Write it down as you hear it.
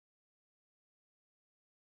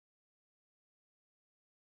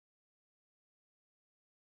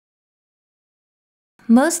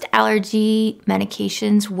Most allergy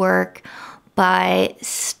medications work by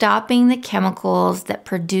stopping the chemicals that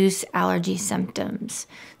produce allergy symptoms.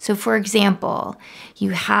 So for example, you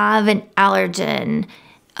have an allergen,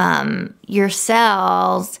 your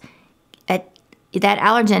cells, that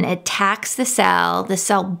allergen attacks the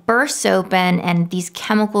cell bursts open, and these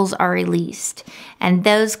chemicals are released. And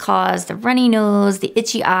those cause the runny nose, the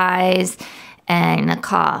itchy eyes, and a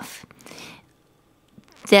cough.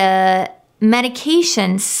 The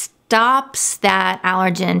medication stops that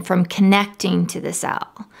allergen from connecting to the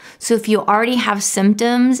cell. So if you already have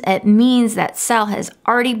symptoms, it means that cell has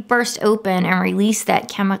already burst open and released that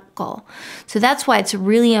chemical. So that's why it's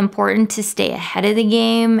really important to stay ahead of the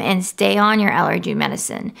game and stay on your allergy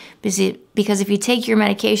medicine. Because if you take your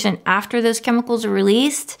medication after those chemicals are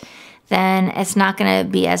released, then it's not going to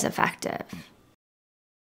be as effective.